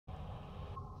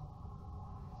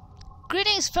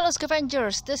Greetings, fellow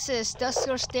scavengers. This is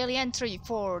Duskers Daily entry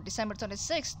for December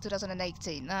 26,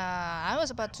 2018. I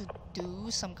was about to do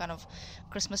some kind of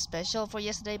Christmas special for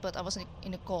yesterday, but I was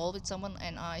in a call with someone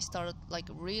and I started like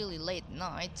really late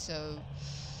night, so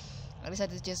I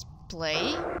decided to just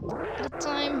play at the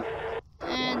time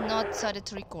and not decided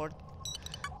to record.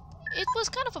 It was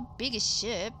kind of a biggish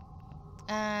ship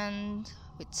and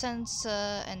with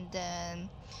sensor and then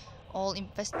all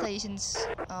infestations,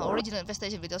 original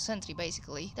infestation with a sentry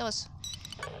basically. That was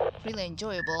really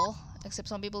enjoyable, except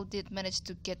some people did manage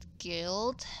to get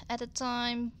killed at the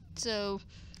time, so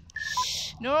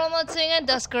normal thing at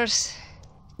Duskers.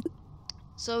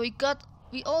 So we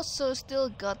also still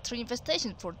got 3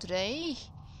 infestations for today,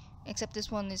 except this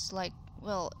one is like,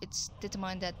 well, it's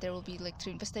determined that there will be like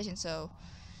 3 infestations, so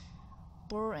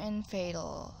poor and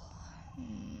fatal.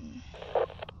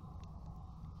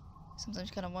 Sometimes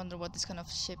you kind of wonder what this kind of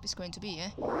ship is going to be,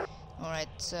 eh? Alright,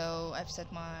 so I've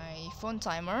set my phone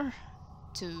timer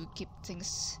to keep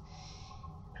things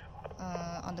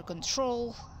under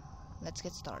control. Let's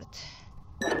get started.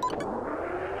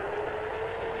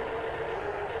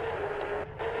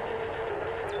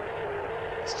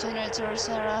 This generators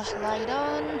are light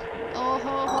on. Oh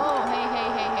ho ho! Hey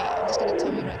hey hey hey! I'm just gonna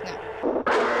tell you right now.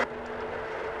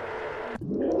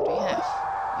 What do you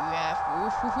have?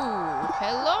 Woohoo!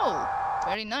 Hello!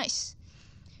 Very nice.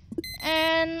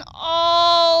 And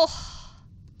all.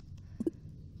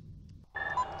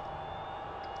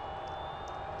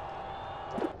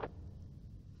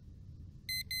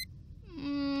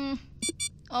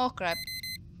 Oh crap.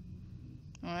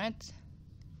 Alright.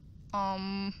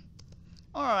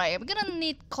 Alright, I'm gonna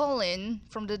need Colin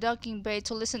from the docking bay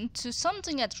to listen to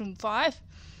something at room 5.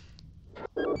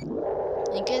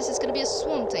 In case it's gonna be a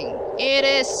swarm thing. It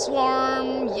is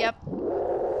swarm, yep.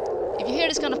 If you hear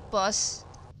this kind of buzz,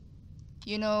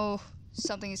 you know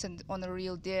something isn't on the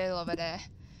real deal over there.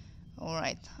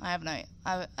 Alright, I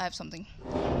have something.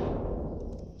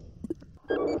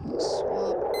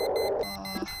 Swap.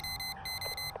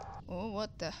 Oh,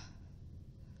 what the?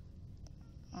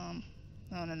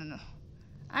 No.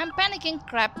 I'm panicking,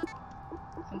 crap.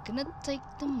 I'm gonna take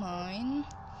the mine.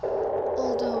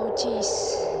 Although, jeez.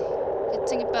 The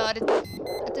thing about it, I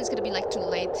think it's gonna be like too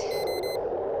late.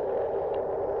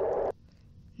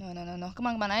 No. Come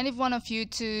on. I need one of you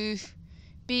to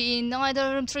be in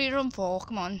either room 3 or room 4.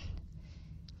 Come on.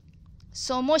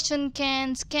 So motion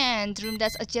can scan the room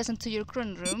that's adjacent to your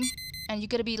current room. And you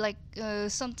gotta be like,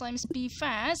 sometimes be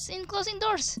fast in closing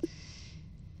doors.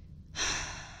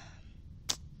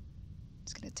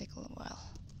 It's gonna take a little while.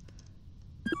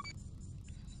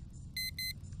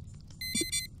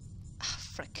 Ah,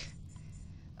 frick.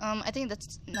 I think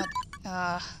that's not,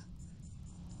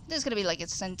 there's gonna be like a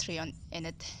sentry in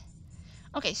it.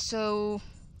 Okay, so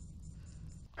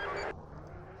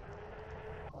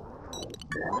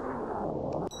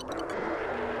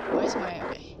where's my,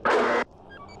 okay.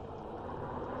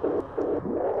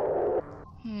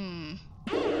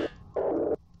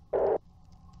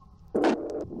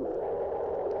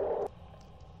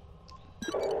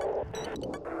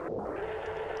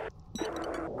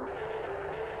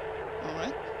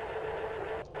 Alright.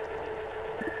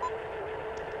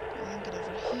 Get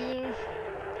over here.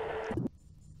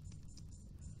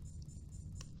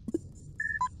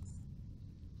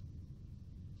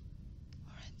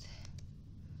 Alright.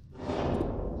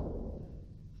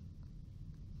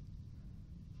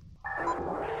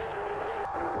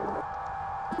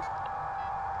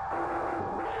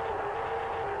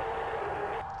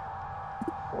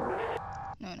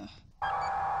 No.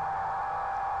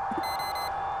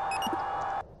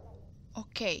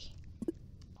 Okay.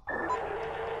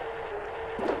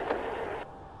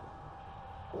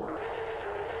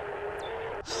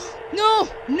 No.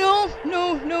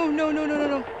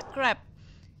 Crap.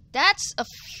 That's a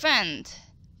vent.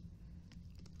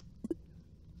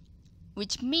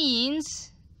 Which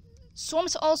means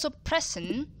swarms are also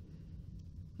present.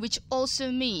 Which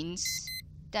also means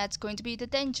that's going to be the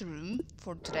danger room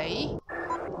for today.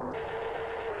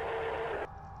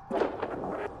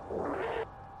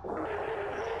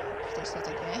 There's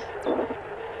nothing there.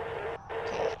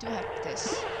 Okay, I do have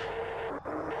this.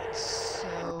 So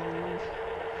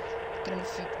gonna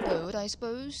move the boat, I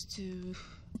suppose, to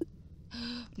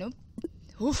nope.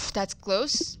 Oof, that's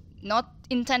close. Not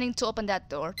intending to open that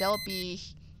door. That'll be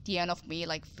the end of me,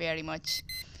 like, very much.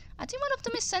 I think one of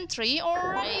them is sentry,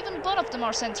 or even both of them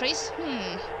are sentries.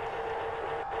 Okay,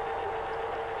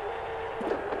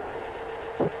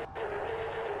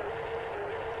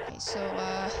 so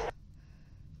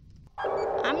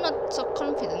I'm not so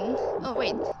confident. Oh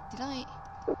wait, did I?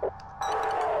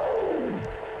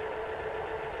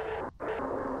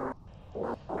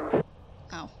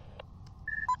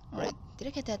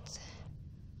 I get that?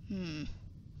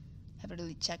 Haven't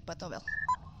really checked, but oh well.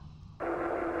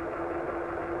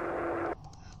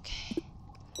 Okay.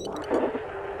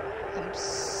 I'm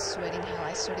sweating hell,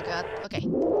 I swear to God. Okay.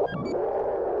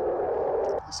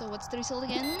 So what's the result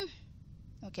again?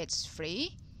 Okay, it's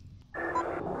free.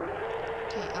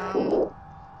 Okay, oh.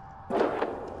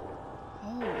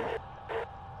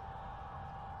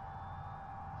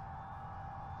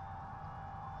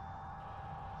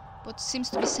 What seems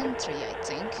to be sentry, I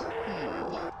think.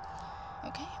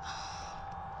 Okay.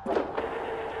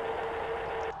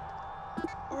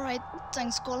 Alright,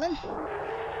 thanks, Colin.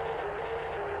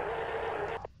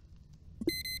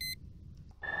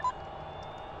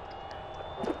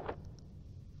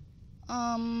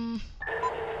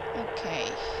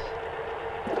 Okay.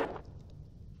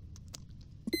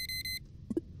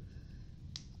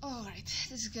 Alright,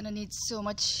 this is gonna need so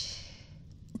much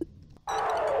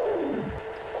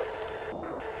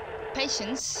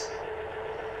patience,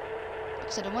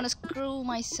 because I don't want to screw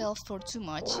myself for too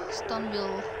much. Stun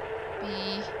will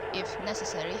be if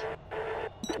necessary.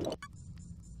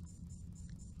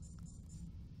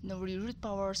 No reroute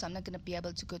power, so I'm not gonna be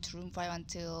able to go to room 5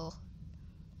 until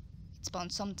it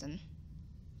spawns something.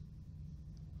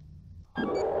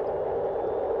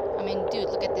 I mean, dude,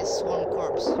 look at this swarm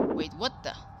corpse. Wait, what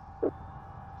the?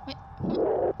 Wait, what?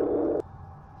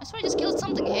 I swear I just killed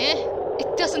something here.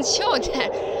 It doesn't show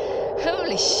there.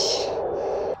 Holy sh...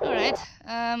 Alright,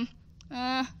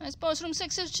 I suppose room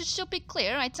 6 should be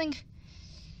clear, I think.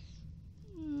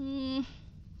 I'm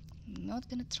not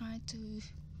gonna try to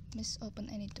miss open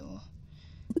any door.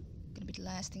 Gonna be the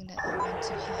last thing that I want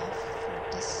to have for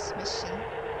this mission,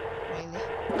 really.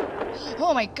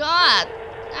 Oh my god!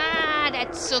 Ah,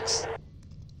 that sucks.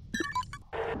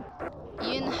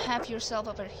 Ian, have yourself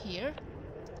over here,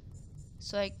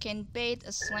 so I can bait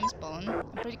a slime spawn.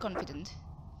 I'm pretty confident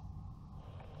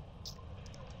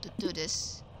to do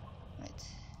this. Right.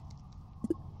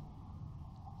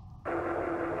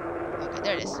 Okay,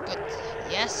 there it is. Good.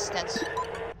 Yes, that's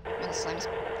when the slime is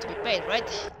to be paid,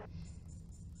 right?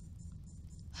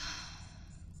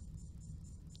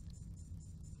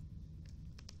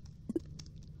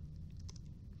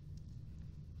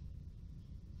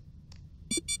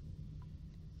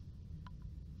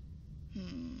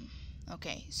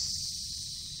 Okay.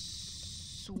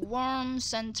 Swarm,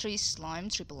 Sentry, Slime,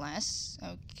 Triple S.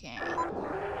 Okay.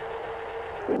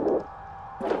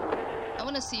 I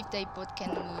wanna see if they both can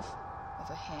move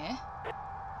over here.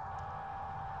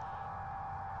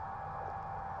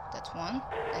 That's one.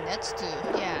 And that's two.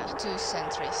 Yeah, 2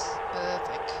 sentries.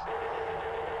 Perfect.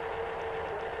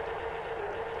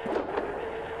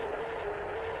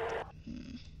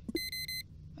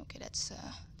 Okay, that's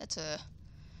a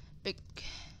big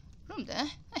room there.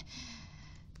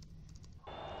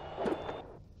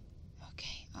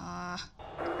 Okay,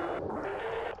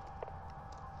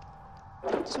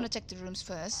 just wanna check the rooms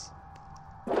first.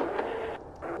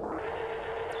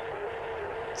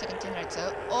 Second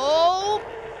generator. Oh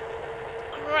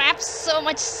crap, so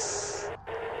much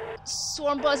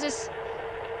swarm bosses.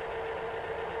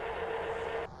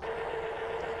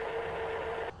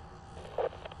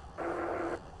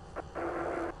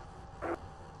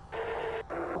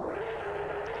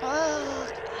 Oh,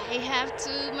 I have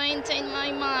to maintain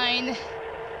my mind.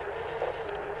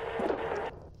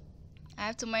 I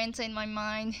have to maintain my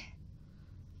mind.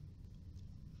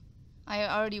 I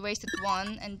already wasted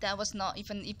one, and that was not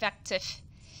even effective.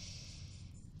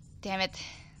 Damn it.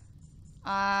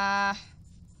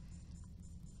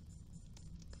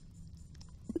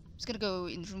 Just gonna go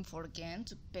in room 4 again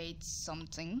to bait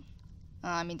something.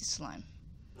 I mean the slime.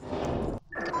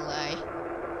 Not gonna lie.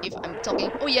 If I'm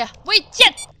talking... Oh yeah! Wait!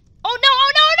 Shit! Oh no!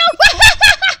 Oh no!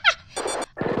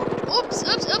 No! Oops!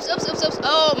 Oops! Oops! Oops! Oops! Oops!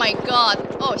 Oh my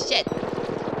god! Oh shit!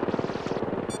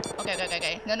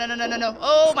 Okay. No.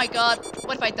 Oh my god.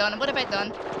 What have I done? What have I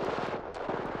done?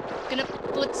 Gonna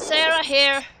put Sarah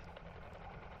here.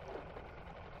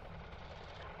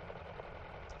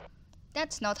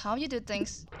 That's not how you do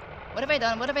things. What have I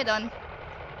done? What have I done?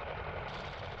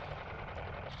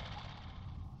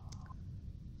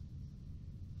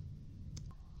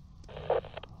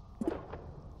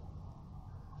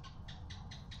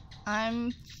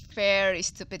 I'm very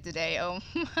stupid today. Oh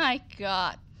my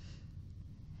god.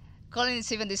 Colin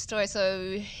is even destroyed,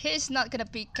 so he's not gonna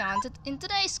be counted in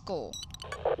today's score.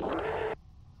 I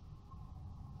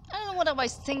don't know what I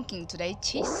was thinking today.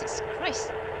 Jesus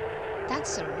Christ.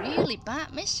 That's a really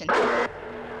bad mission.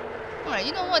 Alright,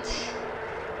 you know what?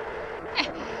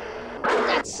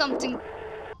 That's something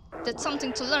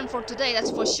to learn for today,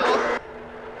 that's for sure.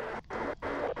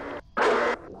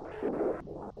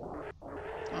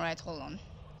 Alright, Alright, hold on.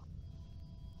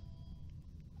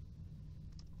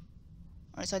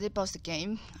 Alright, so I did pause the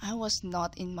game. I was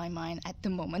not in my mind at the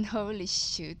moment. Holy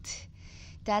shoot.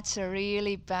 That's a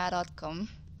really bad outcome.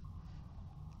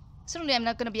 Certainly I'm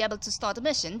not gonna be able to start the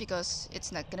mission because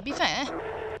it's not gonna be fair.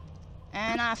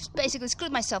 And I've basically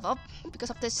screwed myself up because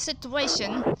of this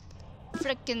situation.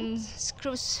 Frickin'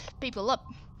 screws people up.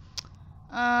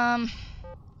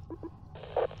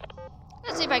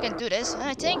 Let's see if I can do this,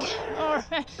 I think. Or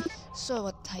so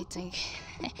what I think.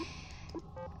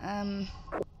 I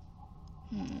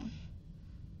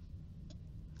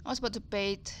was about to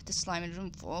bait the slime in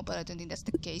room 4, but I don't think that's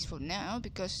the case for now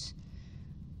because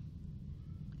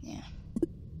yeah.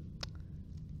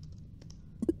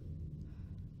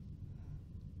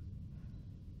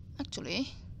 Actually,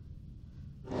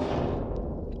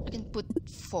 I can put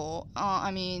 4.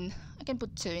 I can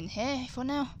put 2 in here for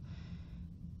now.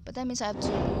 But that means I have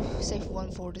to save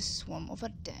 1 for the swarm over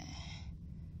there.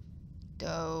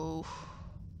 Though,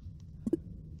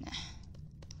 nah,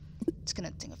 it's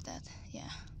gonna think of that. Yeah.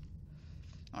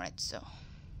 All right, so.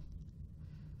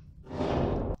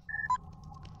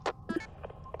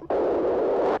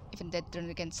 Even that drone,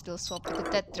 we can still swap with the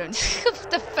dead drone.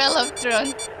 The fellow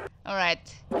drone.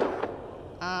 Alright.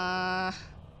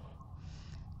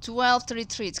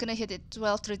 1233. It's gonna hit it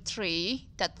 1233.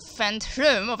 That vent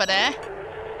room over there.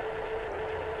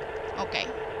 Okay.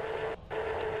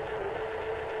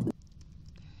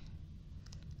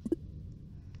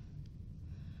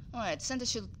 Alright, Santa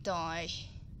should die.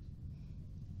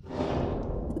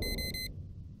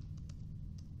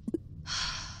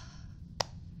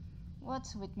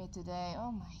 What's with me today?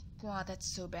 Oh my god, that's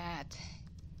so bad.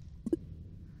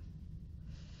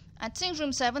 I think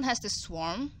room 7 has the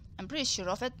swarm. I'm pretty sure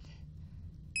of it.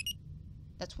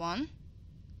 That's one.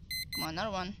 Come on, another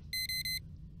one.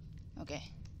 Okay.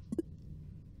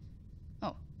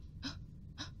 Oh.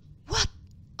 What?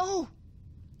 Oh!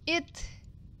 It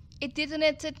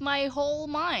detonated my whole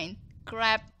mine.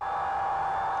 Crap.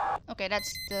 Okay,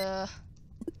 that's the...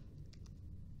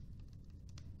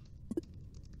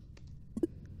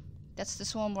 That's the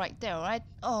swarm right there, right?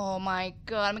 Oh my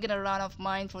god, I'm gonna run off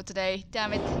mine for today.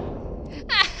 Damn it.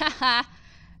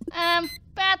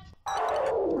 Bad.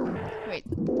 Wait.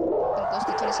 Gonna close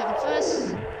the 27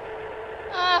 first.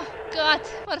 Oh god,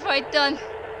 what have I done?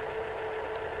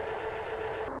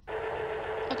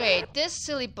 Okay, this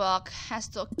silly bug has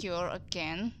to occur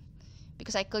again.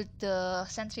 Because I killed the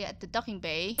sentry at the docking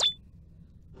bay.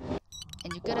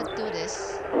 And you gotta do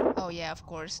this. Oh yeah, of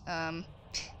course.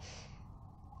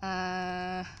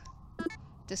 The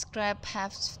scrap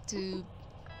has to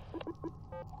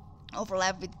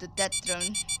overlap with the dead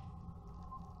drone.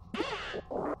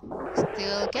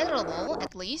 Still gatherable,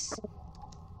 at least.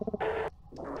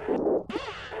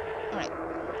 Alright.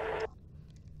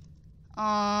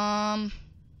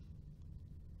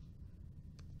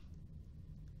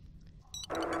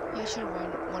 Yeah, sure,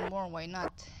 one more, why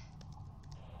not?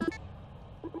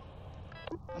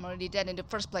 I'm already dead in the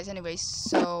first place anyway,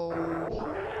 so...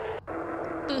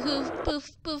 Poof,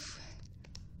 poof, poof.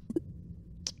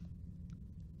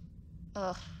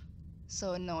 Ugh,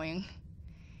 so annoying.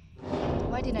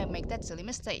 Why did I make that silly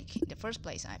mistake in the first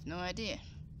place? I have no idea.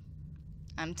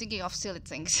 I'm thinking of silly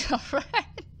things,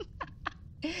 alright?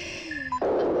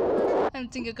 I'm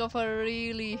thinking of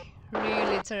really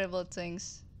terrible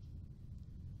things.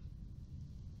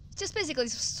 Just basically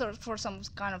sort for some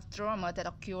kind of drama that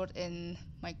occurred in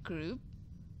my group.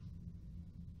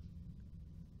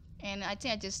 And I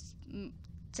think I just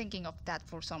thinking of that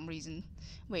for some reason.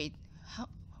 Wait, how?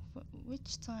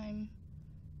 Which time?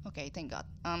 Okay, thank God.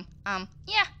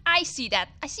 Yeah, I see that.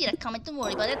 I see that comment. Don't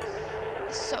worry about it.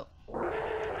 So,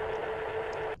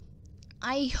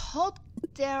 I hope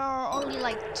there are only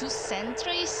like 2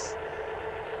 sentries.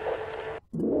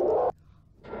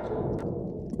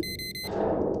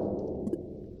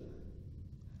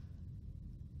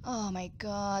 Oh my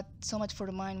god, so much for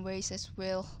the mine waste as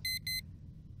well.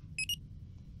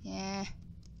 Yeah,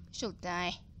 she'll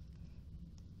die.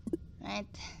 Right.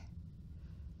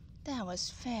 That was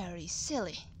very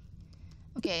silly.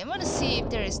 Okay, I'm gonna see if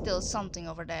there is still something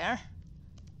over there.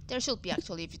 There should be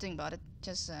actually, if you think about it.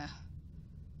 Just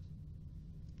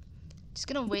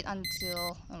gonna wait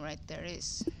until... Alright, there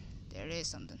is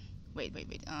something. Wait.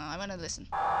 I wanna listen.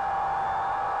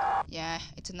 Yeah,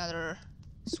 it's another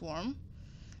swarm.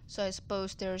 So I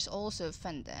suppose there's also a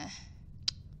fan there.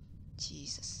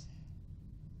 Jesus.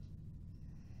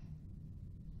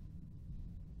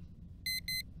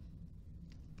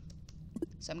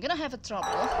 So I'm gonna have a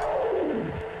trouble.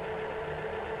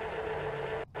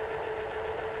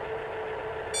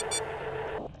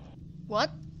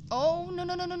 What? Oh no,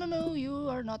 no, no, no, no, no, you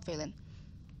are not failing.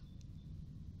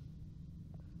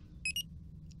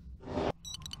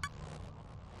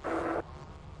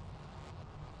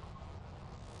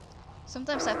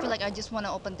 Sometimes I feel like I just want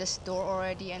to open this door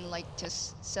already and like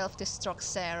just self-destruct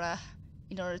Sarah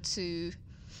in order to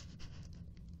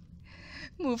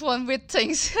move on with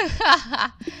things.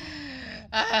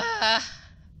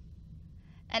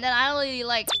 And then I only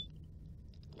like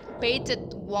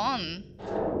baited one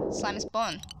slime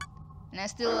spawn, and I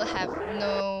still have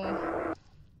no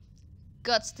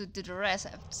guts to do the rest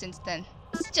since then.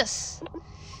 It's just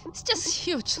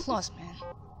huge loss, man.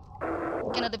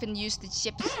 Cannot even use the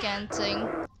ship scan thing,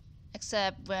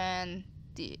 except when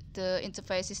the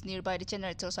interface is nearby the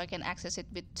generator, so I can access it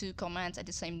with 2 commands at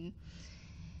the same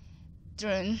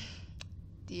turn.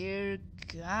 Dear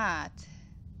God,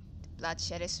 the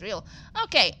bloodshed is real.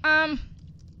 Okay,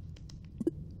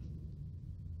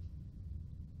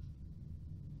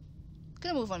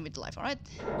 gonna move on with life, alright?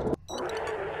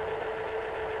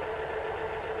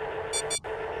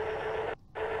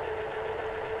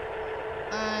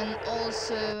 And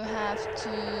also have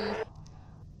to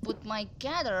put my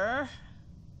gather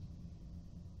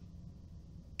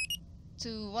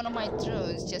to one of my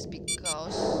drones just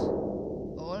because.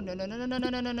 Oh no no no no no no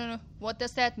no no no! What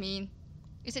does that mean?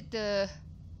 Is it the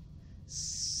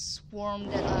swarm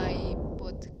that I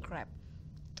put? Crap.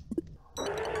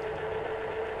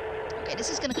 Okay, this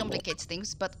is gonna complicate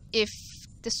things, but if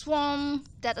the swarm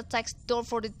that attacks door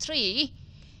 43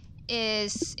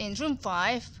 is in room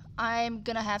 5, I'm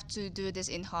gonna have to do this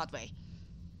in hard way.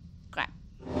 Crap.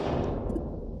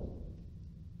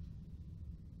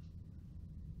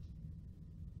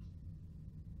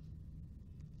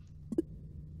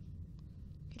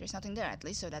 Okay, there's nothing there at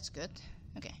least, so that's good.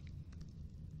 Okay.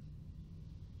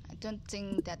 I don't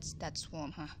think that's that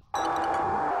swarm, huh?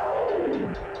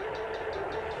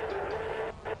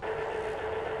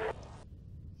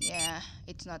 Yeah,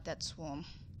 it's not that swarm.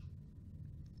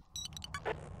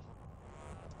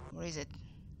 Where is it?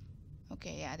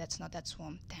 Okay, yeah, that's not that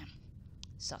swarm. Damn.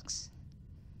 Sucks.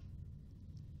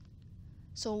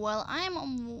 So while I am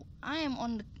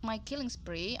on my killing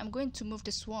spree, I'm going to move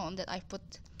the swarm that I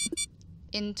put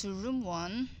into room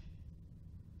 1.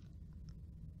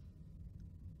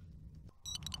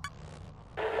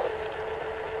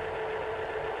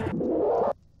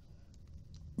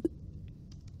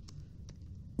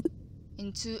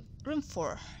 Into room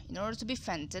 4 in order to be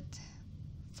vented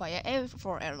via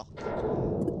A4 airlock.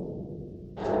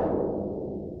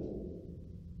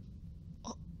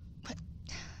 Oh, but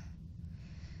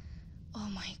oh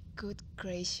my good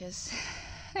gracious.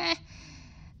 Yeah,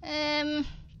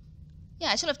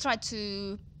 I should have tried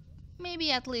to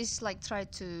maybe at least like try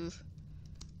to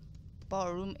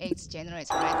power room 8's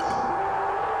generator, right?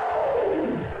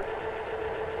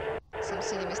 Some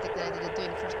silly mistake that I didn't do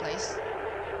in the first place.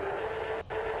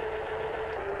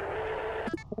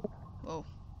 Whoa,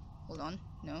 hold on,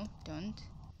 no, don't.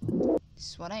 This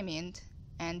is what I meant.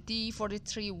 And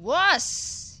D43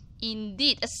 was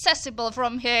indeed accessible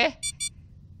from here.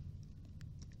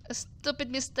 A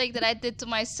stupid mistake that I did to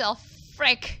myself.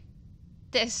 Frick.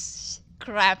 This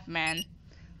crap, man.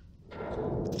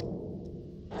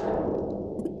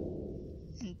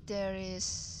 And there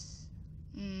is...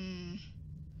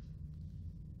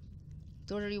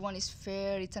 Door 31 is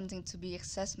very tempting to be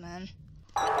accessed, man.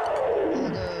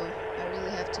 Although, I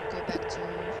really have to go back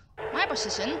to my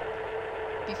position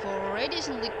before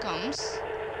radiation leak comes.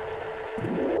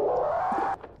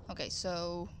 Okay,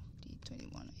 so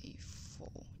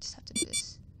D21A4. Just have to do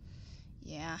this.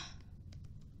 Yeah.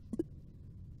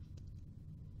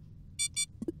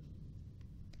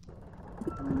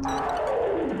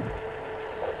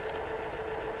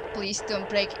 Please don't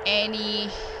break any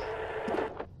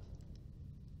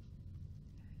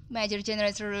major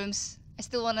generator rooms. I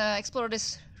still wanna explore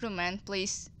this room, man,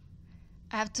 please.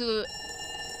 I have to...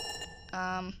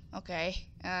 okay.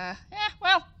 Yeah,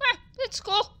 well, it's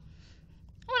cool.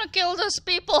 I wanna kill those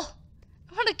people.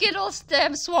 I wanna kill those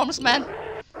damn swarms, man.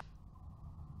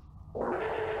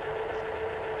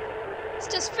 It's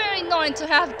just very annoying to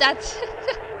have that.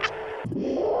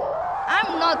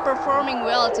 I'm not performing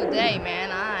well today,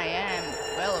 man. I am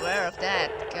well aware of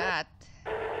that. God.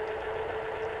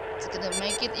 It's gonna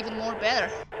make it even more better.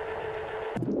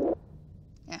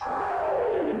 Yeah.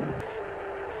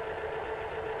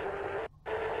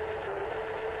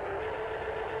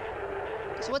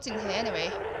 So what's in here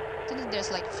anyway? I think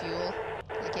there's like fuel,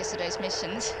 like yesterday's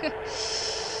missions.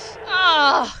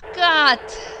 Oh God!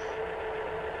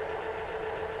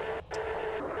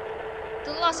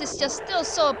 The loss is just still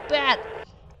so bad.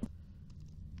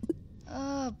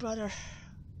 Oh brother.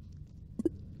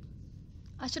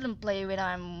 I shouldn't play when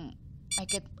I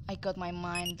got my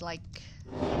mind like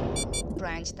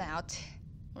branched out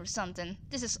or something.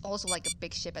 This is also like a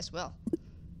big ship as well.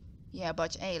 Yeah,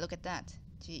 but hey, look at that.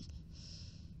 Gee.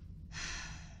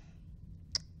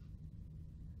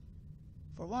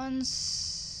 For once,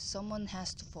 someone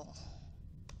has to fall.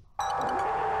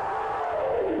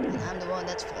 And I'm the one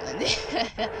that's fallen.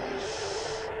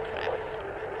 Crap.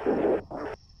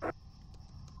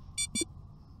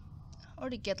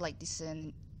 Already get like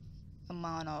decent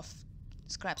amount of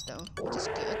scraps though, which is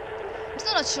good. I'm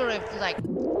still not sure if like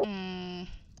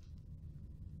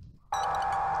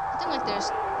I think like there's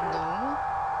no.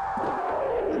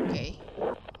 Okay.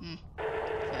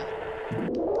 Yeah.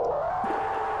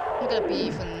 I'm gonna be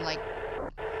even like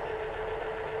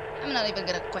I'm not even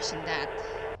gonna question that.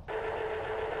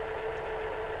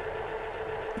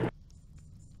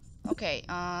 Okay,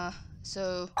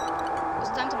 so it's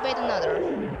time to bait another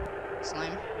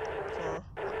slime for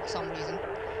some reason.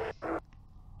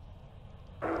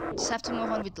 Just have to move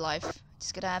on with life.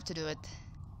 Just gonna have to do it.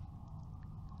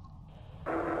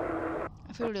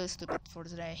 I feel really stupid for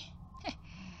today.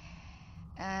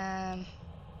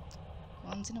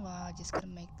 Once in a while, just gotta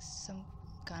make some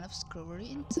kind of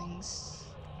screwery in things.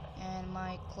 And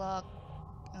my clock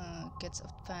gets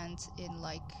advanced in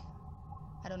like,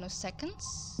 I don't know,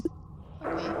 seconds?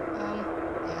 Okay,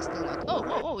 yeah, still not.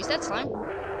 Oh, is that slime?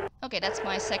 Okay, that's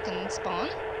my second spawn.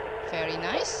 Very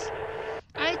nice.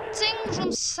 I think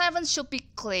room 7 should be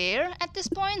clear at this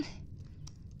point.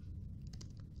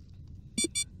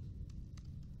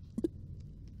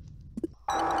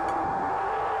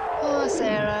 Oh,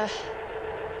 Sarah.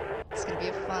 It's gonna be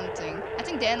a fun thing. I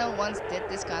think Daniel once did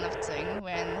this kind of thing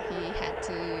when he had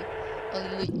to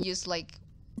only use like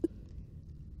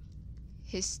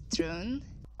his throne.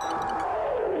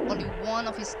 Only one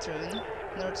of his throne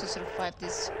in order to survive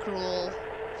this cruel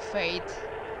fate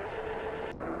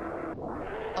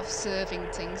of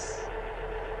serving things.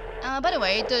 By the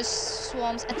way, those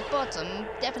swarms at the bottom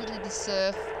definitely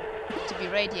deserve to be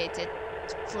radiated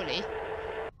fully.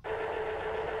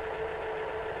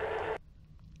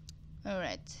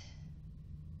 Alright.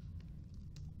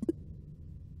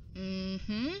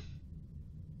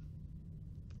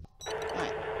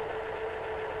 Right.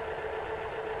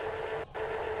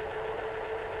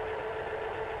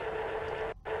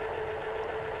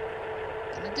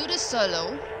 Gonna do this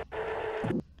solo.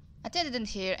 I didn't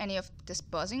hear any of this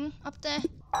buzzing up there, so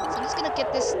I'm just gonna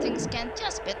get this thing scanned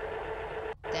just a bit.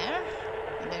 There.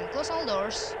 And then close all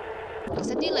doors.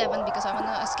 Except 11 because I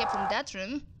wanna escape from that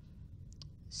room.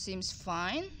 Seems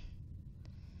fine.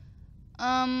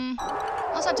 I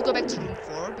also have to go back to room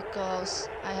 4 because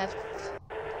I have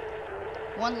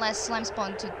one last slime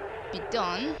spawn to be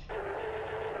done.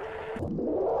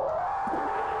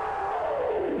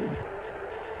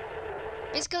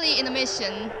 Basically, in a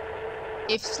mission,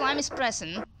 if slime is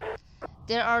present,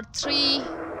 there are 3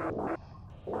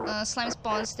 slime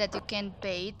spawns that you can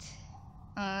bait,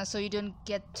 so you don't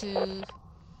get to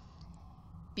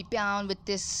be bound with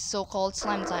this so-called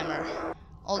slime timer.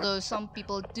 Although some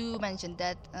people do mention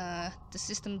that the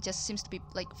system just seems to be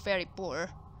like very poor,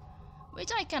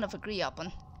 which I kind of agree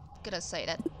upon. Gotta say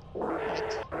that.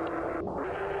 Right.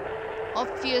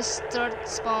 Obvious third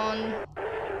spawn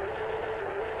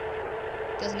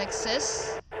doesn't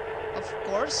exist, of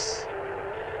course.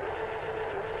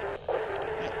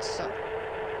 Right, so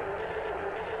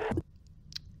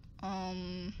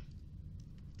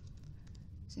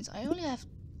since I only have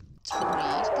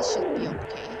 3, this should be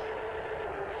okay.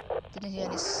 Didn't hear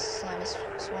any slime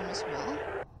swarm as well.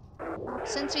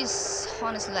 Sentry is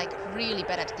honestly like really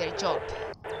bad at their job.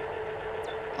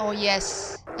 Oh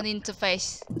yes, an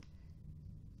interface.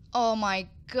 Oh my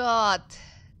god,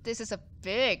 this is a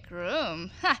big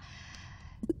room. Ha!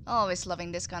 Always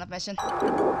loving this kind of mission.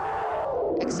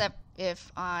 Except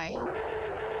if I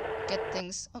get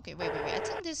things. Okay, wait. I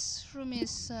think this room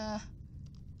is.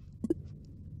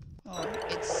 Oh,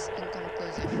 it's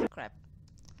inconclusive. Crap.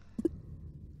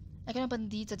 I can open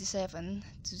D37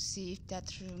 to see if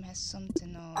that room has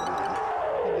something.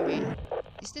 Oh, wait.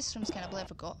 Is this room scannable? I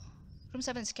forgot. Room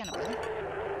 7 is scannable.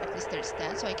 At least there's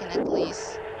that, so I can at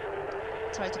least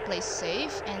try to play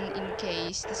safe. And in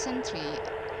case the sentry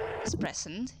is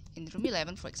present in room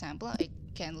 11, for example, I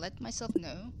can let myself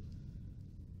know.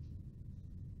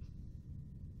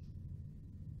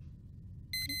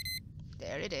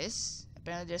 There it is.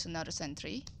 Apparently there's another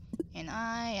sentry, and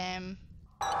I'm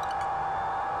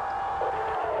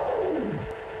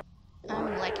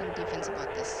lacking defense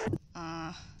about this.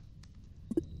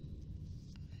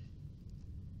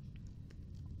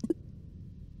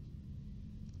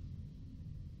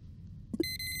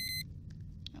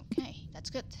 Okay, That's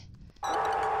good.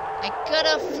 I got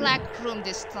a flag room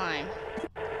this time.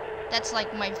 That's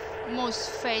like my most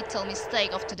fatal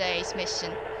mistake of today's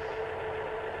mission.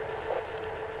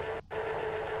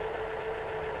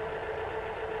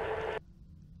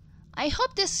 I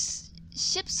hope this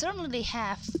ship certainly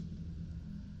have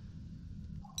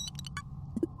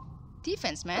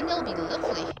defense, man. That'll be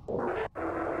lovely.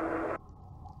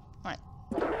 Alright.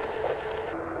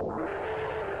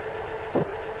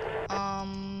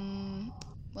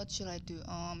 What should I do?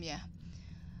 Yeah.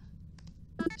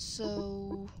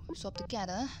 So swap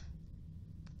together.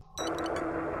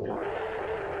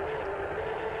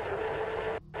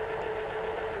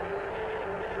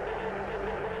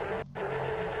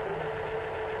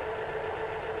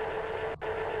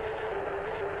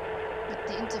 With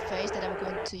the interface that I'm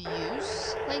going to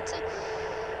use later.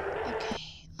 Okay.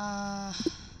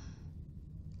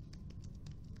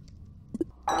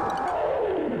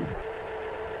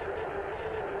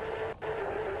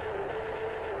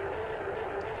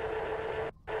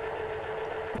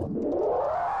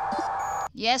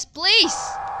 Yes, please!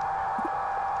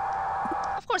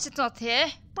 Of course it's not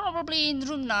here. Probably in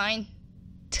room 9.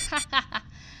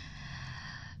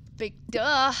 Big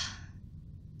duh.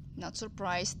 Not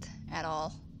surprised at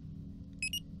all.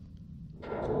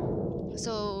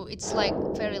 So it's like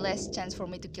very less chance for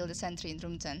me to kill the sentry in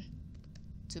room 10.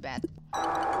 Too bad.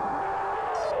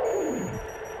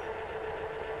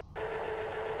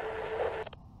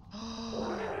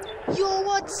 Yo,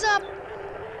 what's up?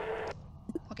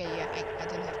 Okay, yeah, I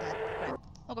don't have that. Crap.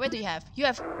 Okay, what do you have? You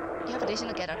have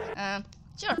additional getter.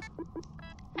 Sure.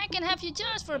 I can have you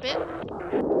just for a bit.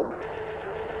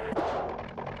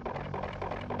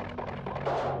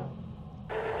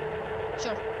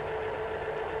 Sure.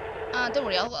 Don't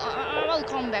worry, I'll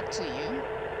come back to you.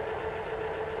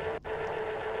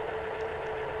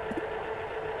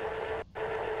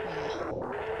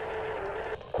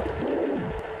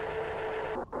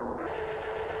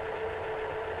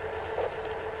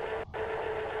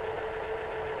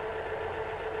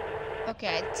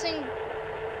 Okay, I think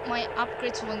my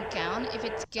upgrades won't count if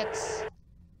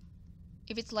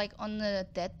it's like on the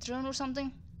dead drone or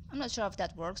something. I'm not sure if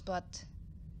that works, but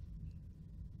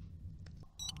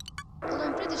although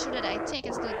I'm pretty sure that I think I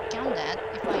can still count that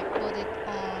if I put it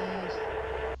on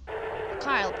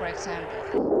Kyle, for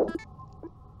example.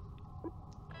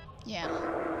 Yeah.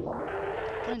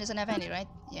 Colin doesn't have any, right?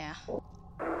 Yeah.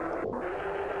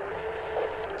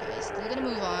 Okay, still gonna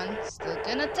move on. Still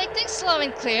gonna take things slow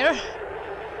and clear.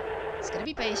 It's gonna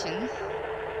be patient.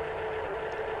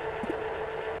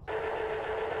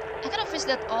 I kind of wish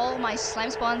that all my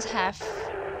slime spawns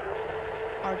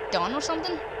are done or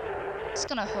something. It's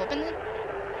gonna open it.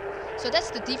 So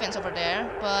that's the defense over there,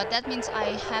 but that means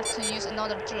I have to use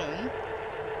another drone.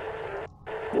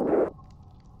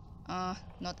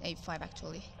 Not A5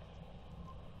 actually.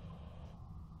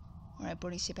 Alright,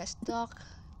 boarding ship has dock.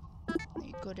 Let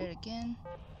me go there again.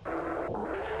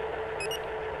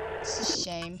 It's a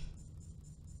shame.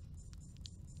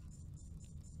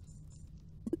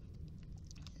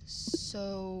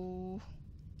 So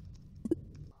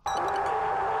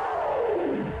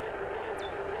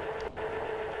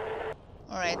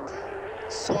alright,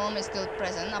 Swarm is still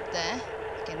present up there,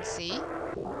 you can see.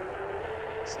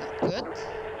 It's not good.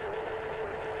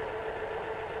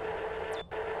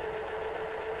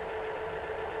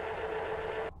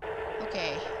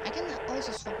 Okay, I can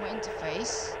also swap my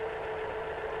interface.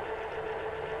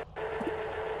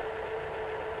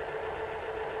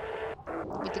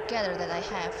 With the gather that I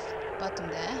have bottom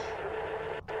there.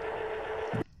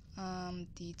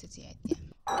 D38, yeah.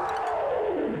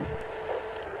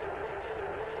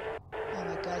 Oh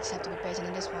my god, I just have to be patient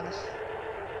in this one.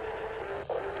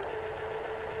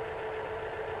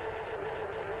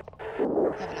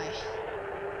 Haven't I?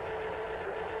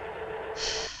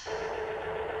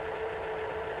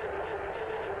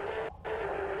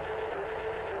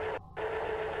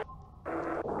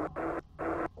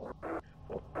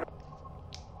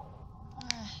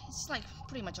 It's like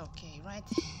pretty much okay, right?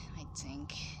 I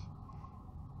think.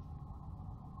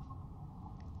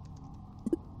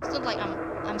 It's not like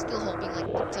I'm still hoping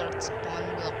like the third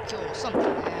spawn will kill something.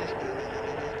 No,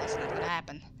 that's not gonna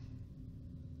happen.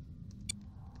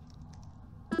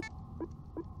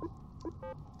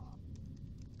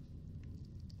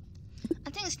 I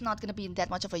think it's not gonna be that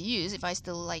much of a use if I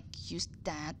still like use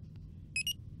that.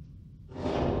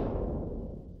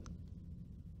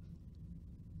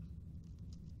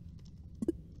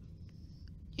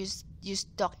 Use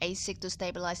dock A6 to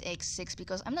stabilize X6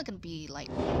 because I'm not gonna be like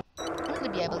I'm not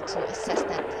gonna be able to assess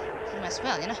that room as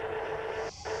well, you know.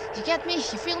 You get me?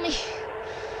 You feel me?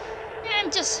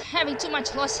 I'm just having too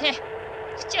much loss here.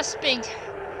 It's just pink.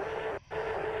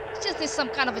 It just needs some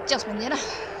kind of adjustment, you know?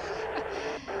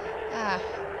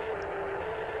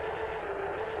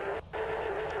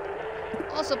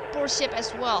 Also poor shape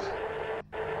as well.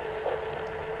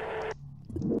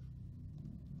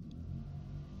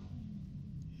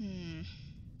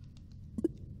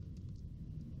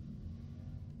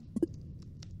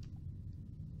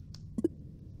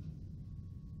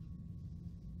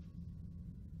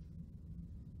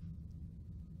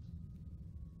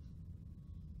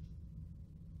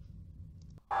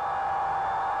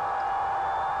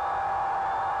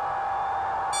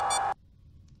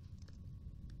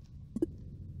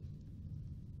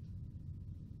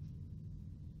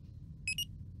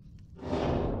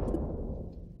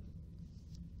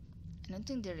 I don't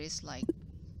think there is like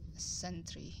a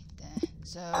sentry there,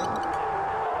 so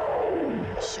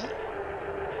sure.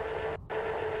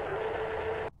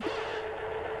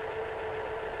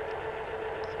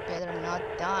 Better not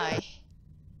die.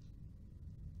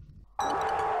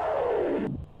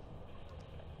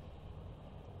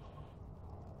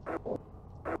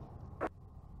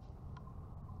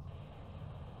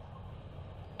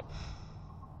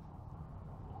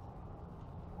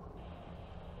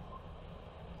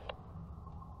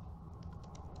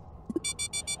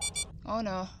 Oh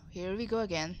no, here we go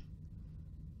again.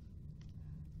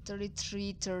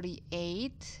 33,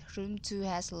 38. Room 2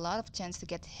 has a lot of chance to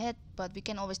get hit, but we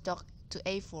can always dock to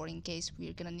A4 in case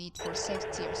we're gonna need for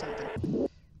safety or something.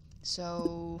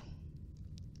 So...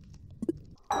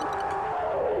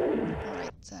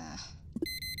 Alright,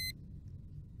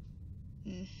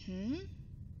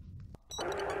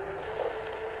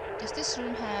 Does this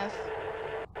room have...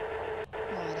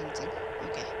 No, I don't think.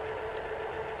 Okay.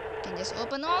 Can just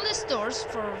open all these doors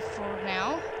for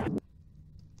now.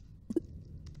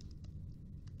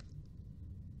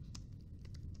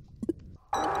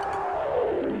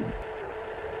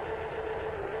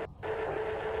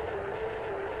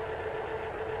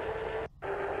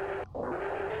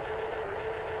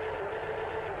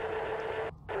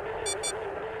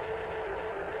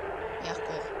 Yeah,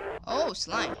 cool. Oh,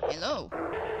 slime. Hello.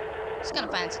 It's kind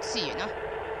of fancy to see you, no?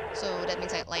 So that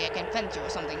means I can vent you or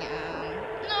something.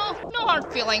 No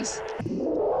hard feelings.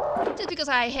 Just because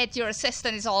I hate your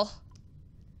assistant is all.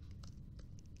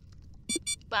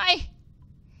 Bye.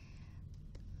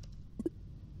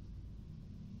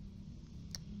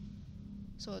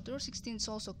 So door 16 is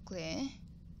also clear. I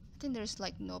think there's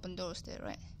like no open doors there,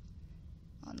 right?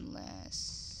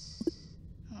 Unless...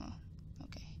 Oh,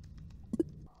 okay.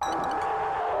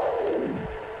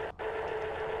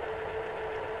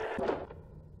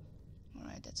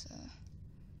 Alright, that's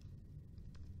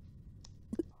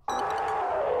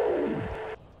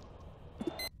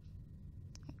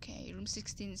okay, room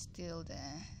 16 is still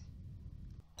there.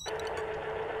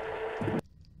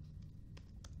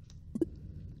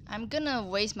 I'm gonna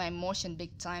waste my motion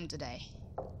big time today.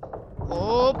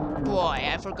 Oh boy,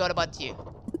 I forgot about you.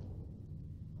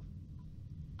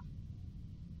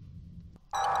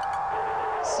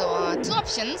 So, two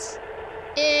options.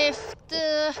 If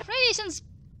the radiation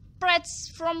spreads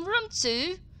from room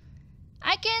 2,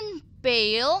 I can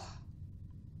bail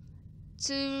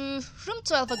to room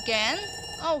 12 again.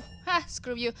 Oh, ha,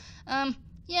 screw you.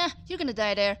 Yeah, you're gonna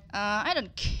die there. I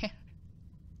don't care.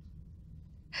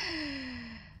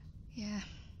 Yeah,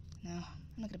 no,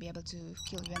 I'm not gonna be able to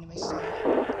kill you anyway, so...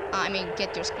 I mean,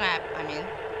 get your scrap, I mean.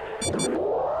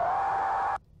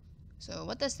 So,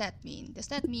 what does that mean? Does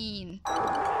that mean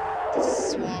the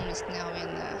swarm is now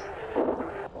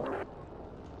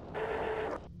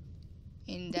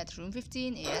in that room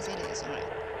 15? Yes, it is, alright.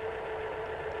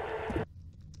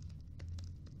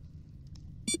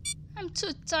 I'm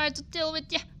too tired to deal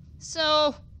with ya,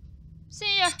 so...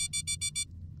 See ya!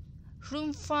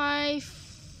 Room 5...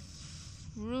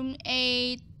 Room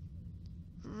 8,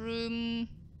 room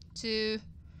 2,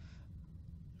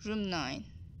 room 9.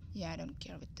 Yeah, I don't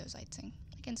care with those, I think.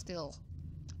 I can still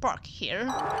park here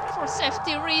for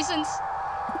safety reasons.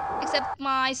 Except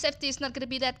my safety is not gonna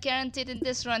be that guaranteed in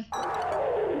this run.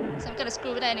 So I'm gonna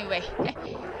screw it anyway.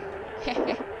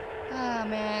 Ah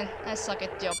man, I suck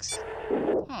at jokes.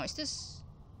 Oh, is this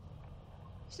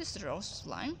the rose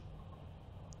slime?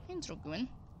 Intriguing.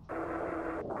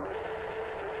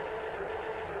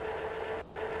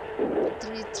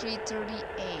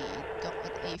 3338, dock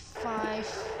at A5.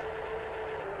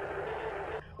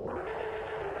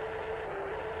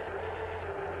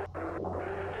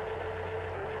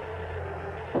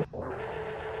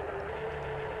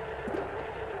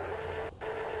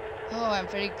 Oh, I'm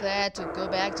very glad to go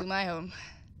back to my home.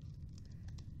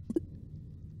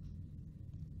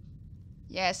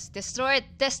 Yes, destroy it!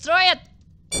 Destroy it!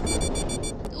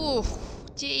 Oof,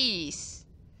 Jeez.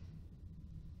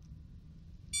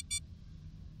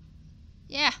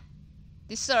 Yeah,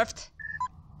 deserved.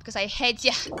 Because I hate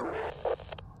ya.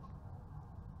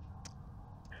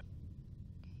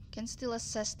 Can still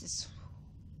access this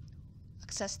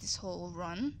whole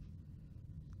run,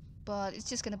 but it's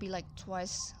just gonna be like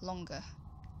twice longer.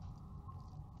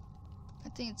 I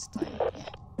think it's time. Yeah.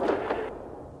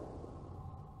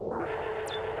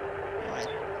 Alright.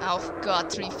 Oh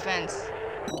god, 3 fans.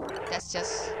 That's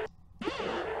just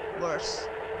worst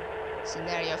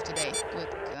scenario of today. Good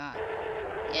god.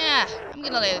 Yeah, I'm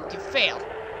gonna let you fail.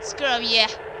 Scrub, yeah.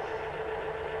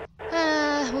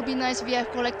 Would be nice if we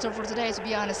have collector for today, to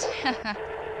be honest.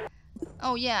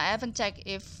 Oh yeah, I haven't checked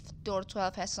if door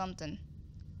 12 has something.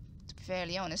 To be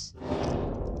fairly honest.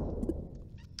 I'm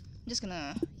just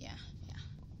gonna, yeah.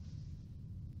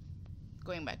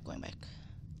 Going back.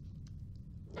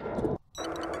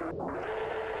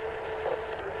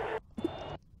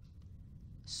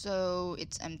 So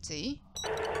it's empty.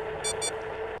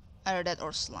 Either that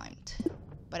or slimed.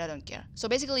 But I don't care. So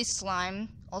basically slime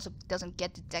also doesn't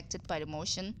get detected by the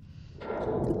motion.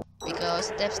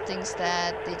 Because Dev thinks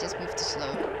that they just move too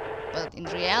slow. But in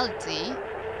reality,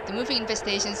 the moving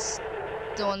infestations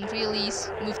don't really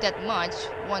move that much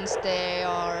once they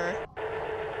are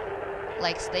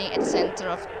like staying at the center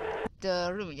of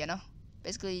the room, you know?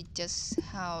 Basically just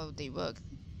how they work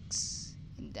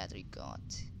in that regard.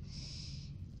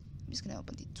 I'm just gonna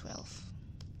open D12.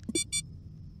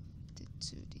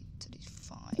 D2,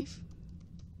 D35.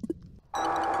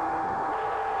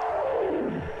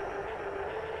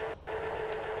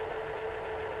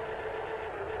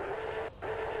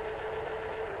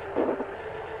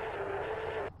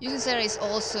 Using Sarah is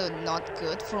also not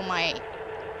good for my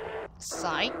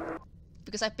side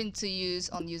because I've been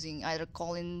using either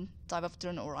Colin type of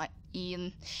turn or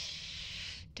Ian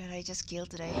that I just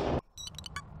killed today.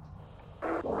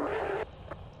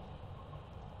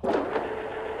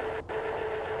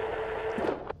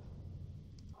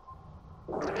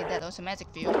 To get that automatic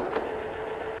view.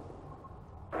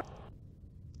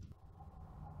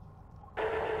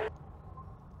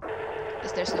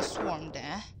 Because there's no swarm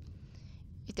there.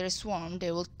 If there is swarm,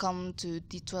 they will come to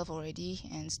D12 already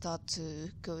and start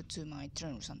to go to my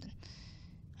turn or something.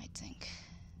 I think.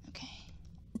 Okay.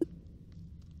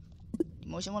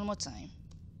 Emotion one more time.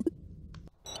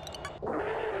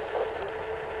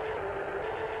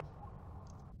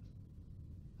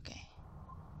 Okay.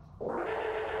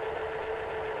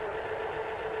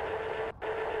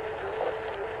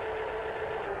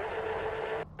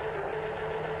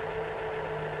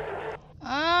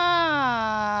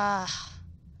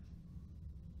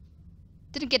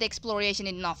 Didn't get exploration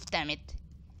enough, damn it.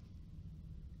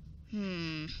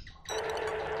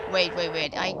 Wait.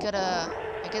 I gotta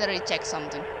recheck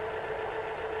something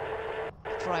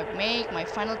before I make my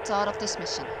final thought of this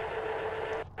mission.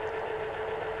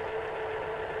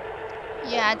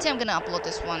 Yeah, I think I'm gonna upload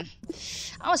this one.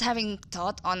 I was having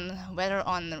thought on whether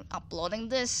on uploading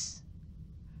this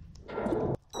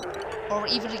or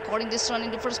even recording this run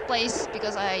in the first place,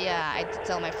 because I did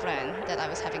tell my friend that I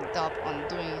was having thought on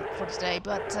doing it for today,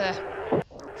 but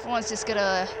for once just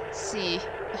gotta see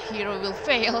a hero will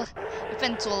fail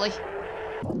eventually.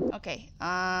 Okay,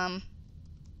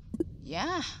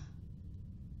 yeah,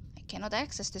 I cannot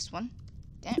access this one.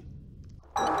 Damn,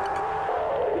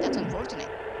 that's unfortunate.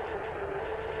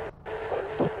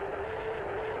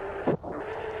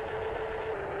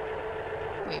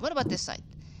 Wait, what about this side?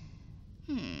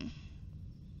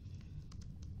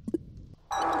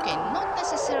 Okay, not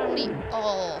necessarily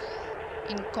all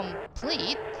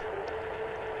incomplete.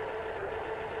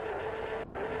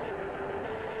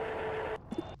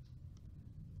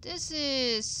 This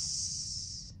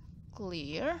is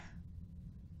clear.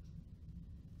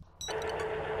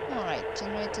 Alright,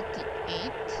 generated the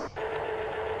 8.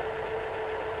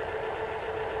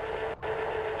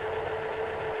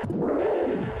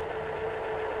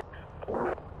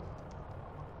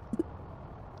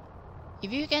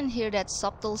 If you can hear that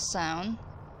subtle sound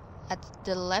at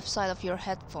the left side of your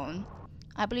headphone,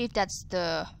 I believe that's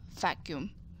the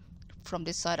vacuum from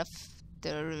this side of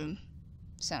the room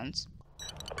sounds.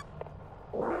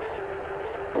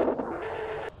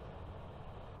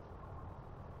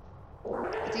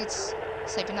 I think it's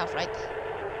safe enough, right?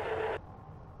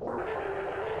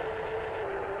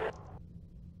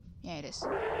 Yeah, it is.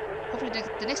 Hopefully the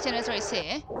next generator is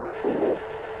here.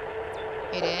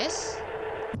 It is.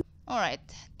 Alright,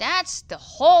 that's the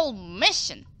whole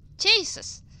mission.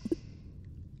 Jesus.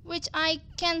 Which I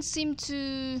can't seem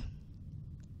to...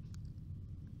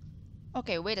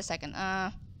 Okay, wait a second.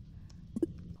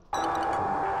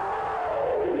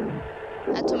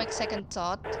 I had to make second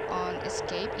thought on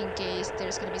escape in case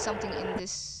there's gonna be something in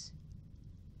this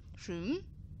room.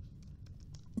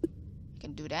 I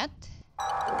can do that.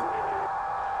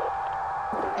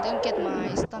 I don't get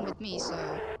my stun with me, so...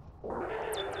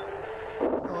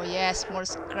 Oh yes, more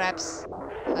scraps.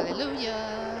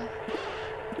 Hallelujah.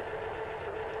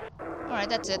 Alright,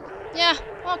 that's it. Yeah,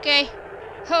 okay.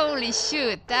 Holy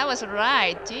shoot, that was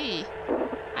right. Gee,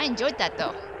 I enjoyed that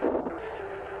though.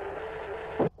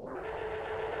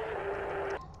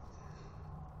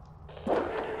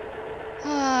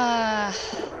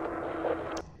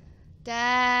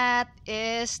 That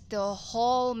is the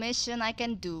whole mission I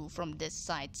can do from this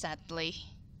side, sadly.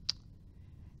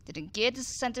 Didn't get the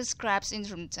center scraps in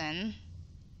room 10.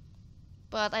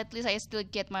 But at least I still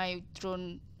get my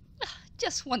drone.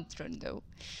 Just one drone though.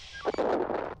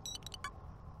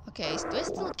 Okay, do I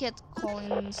still get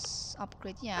Collins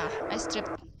upgrade? Yeah, I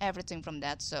stripped everything from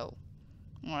that, so...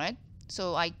 Alright,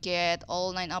 so I get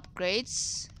all 9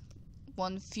 upgrades,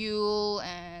 1 fuel,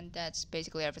 and that's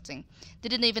basically everything.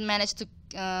 Didn't even manage to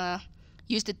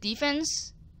use the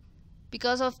defense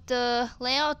because of the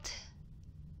layout.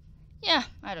 Yeah,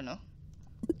 I don't know.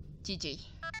 GG.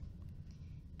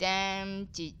 Damn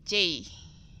GG.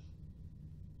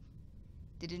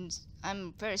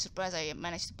 I'm very surprised I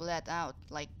managed to pull that out.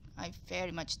 Like, I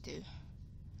very much do.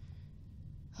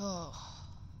 Oh.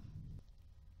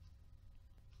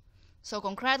 So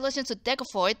congratulations to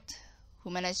Decovoid, who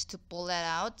managed to pull that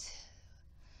out.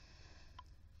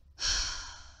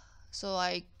 So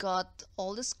I got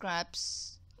all the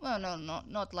scraps. Well, no,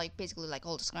 not like basically like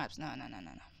all the scraps. No.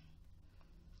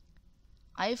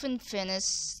 I even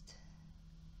finished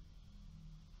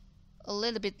a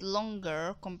little bit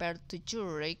longer compared to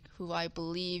Jurek, who I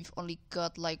believe only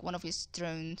got like one of his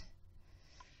drone.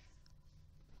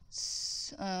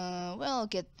 Well,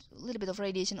 get a little bit of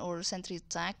radiation or sentry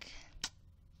attack.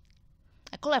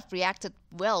 I could have reacted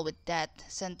well with that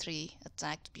sentry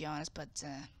attack, to be honest, but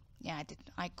yeah,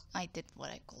 I did what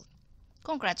I could.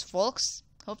 Congrats, folks.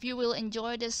 Hope you will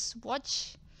enjoy this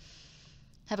watch.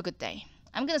 Have a good day.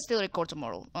 I'm gonna still record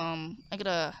tomorrow. I'm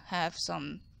gonna have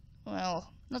some,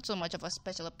 well, not so much of a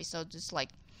special episode, just like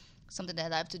something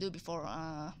that I have to do before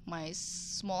my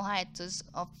small hiatus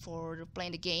up for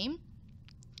playing the game.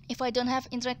 If I don't have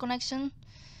internet connection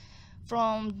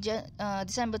from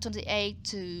December 28th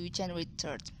to January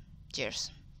 3rd.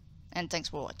 Cheers, and thanks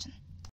for watching.